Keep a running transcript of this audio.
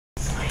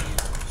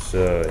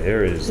So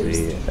here is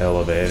the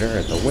elevator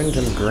at the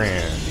Wyndham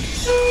Grand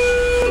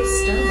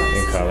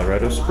in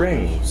Colorado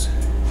Springs.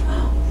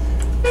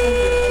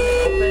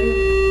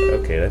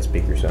 Okay, that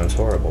speaker sounds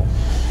horrible.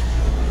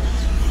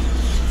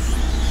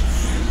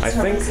 I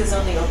think this is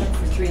only open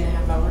for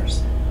 3.5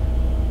 hours.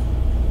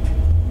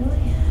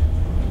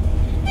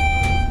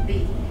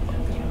 Really?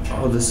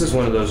 Oh, this is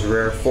one of those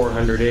rare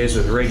 400As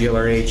with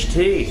regular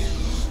HT.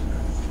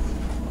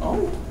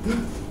 Oh.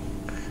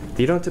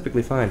 You don't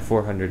typically find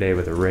 400A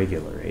with a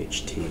regular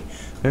HT.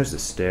 There's the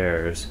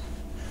stairs.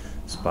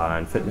 Spa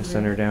and fitness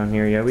center down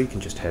here. Yeah, we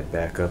can just head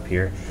back up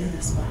here. In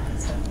the spa and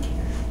stuff.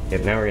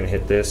 Yep, now we're gonna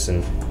hit this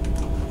and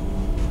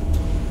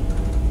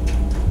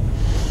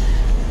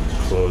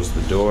close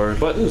the door.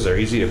 Buttons are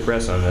easy to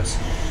press on this.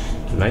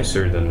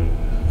 Nicer than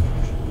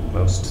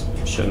most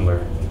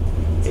Schindler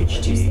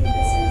HT.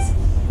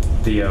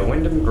 The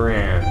Wyndham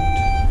Grand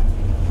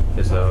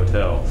is the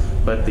hotel,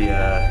 but the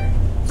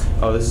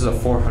oh, this is a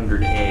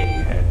 400A,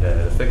 and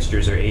the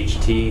fixtures are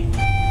HT.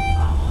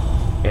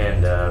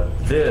 And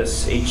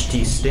this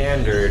HT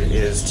standard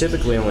is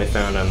typically only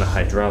found on the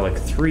hydraulic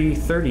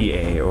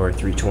 330A or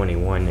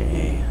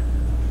 321A.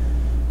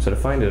 So to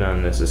find it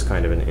on this is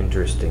kind of an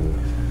interesting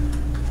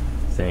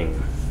thing.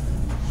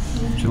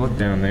 If you look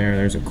down there,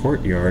 there's a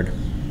courtyard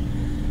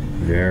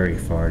very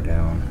far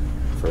down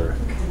for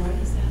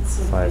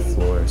 5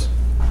 floors.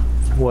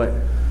 What?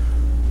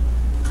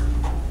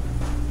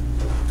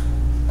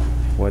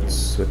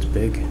 What's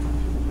big?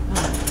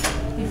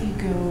 If you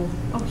go,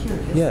 oh, here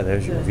it is. Yeah,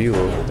 there's your view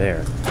over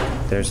there.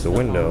 There's the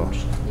window.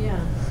 Yeah.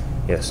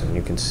 Yes, and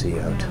you can see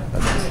out the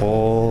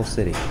whole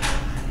city.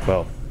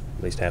 Well,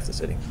 at least half the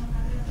city.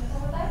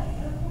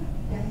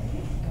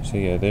 So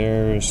yeah,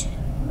 there's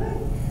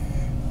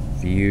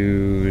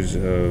views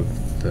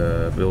of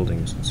the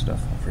buildings and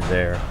stuff over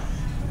there.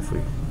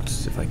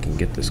 If I can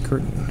get this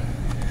curtain,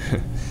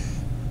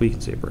 we can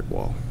see a brick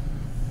wall.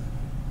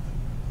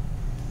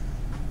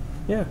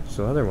 Yeah,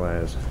 so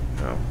otherwise,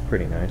 oh,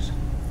 pretty nice.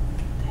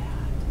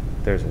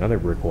 There's another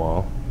brick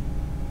wall.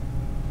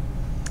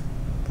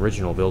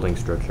 Original building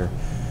structure.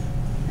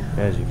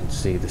 As you can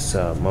see, this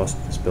most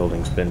of this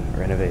building's been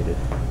renovated.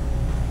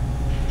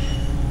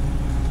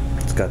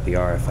 It's got the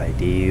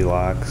RFID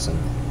locks and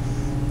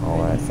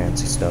all that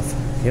fancy stuff.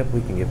 Yep,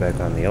 we can get back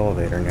on the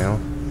elevator now.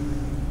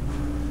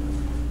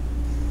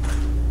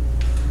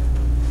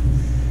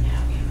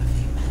 Yeah, we have a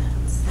few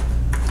minutes.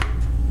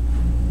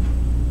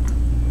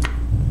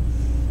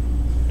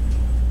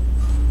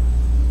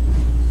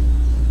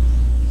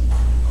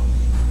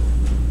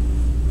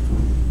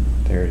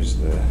 There's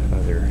the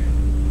other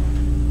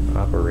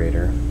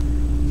operator. I'm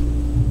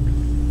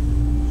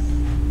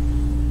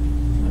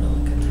gonna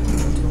look at the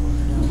door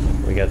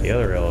now. We got the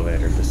other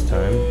elevator this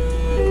time.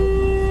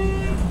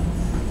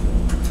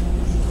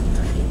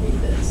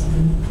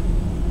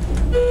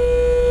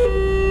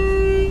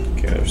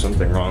 Okay, there's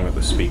something wrong with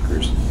the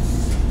speakers.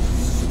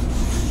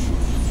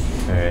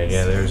 Alright,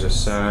 yeah, there's a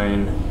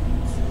sign.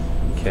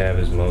 Cab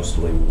is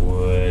mostly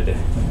wood.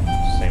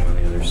 Same on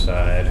the other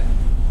side.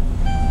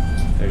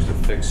 There's the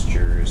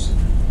fixtures.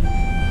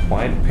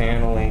 Wide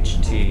panel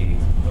HT.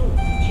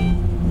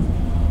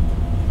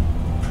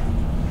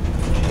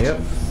 Yep.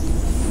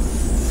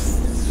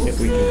 If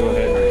we can go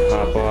ahead and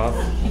hop off.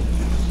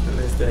 Have a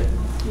nice day.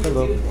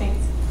 Hello.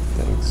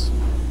 Thanks.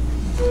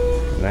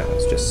 And that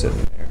one's just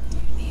sitting there.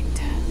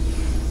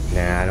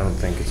 Nah, I don't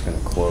think it's gonna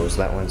close.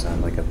 That one's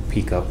on like a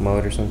peak up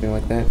mode or something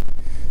like that.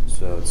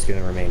 So it's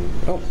gonna remain,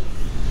 oh,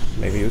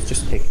 maybe it was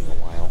just taking a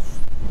while.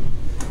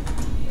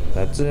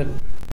 That's it.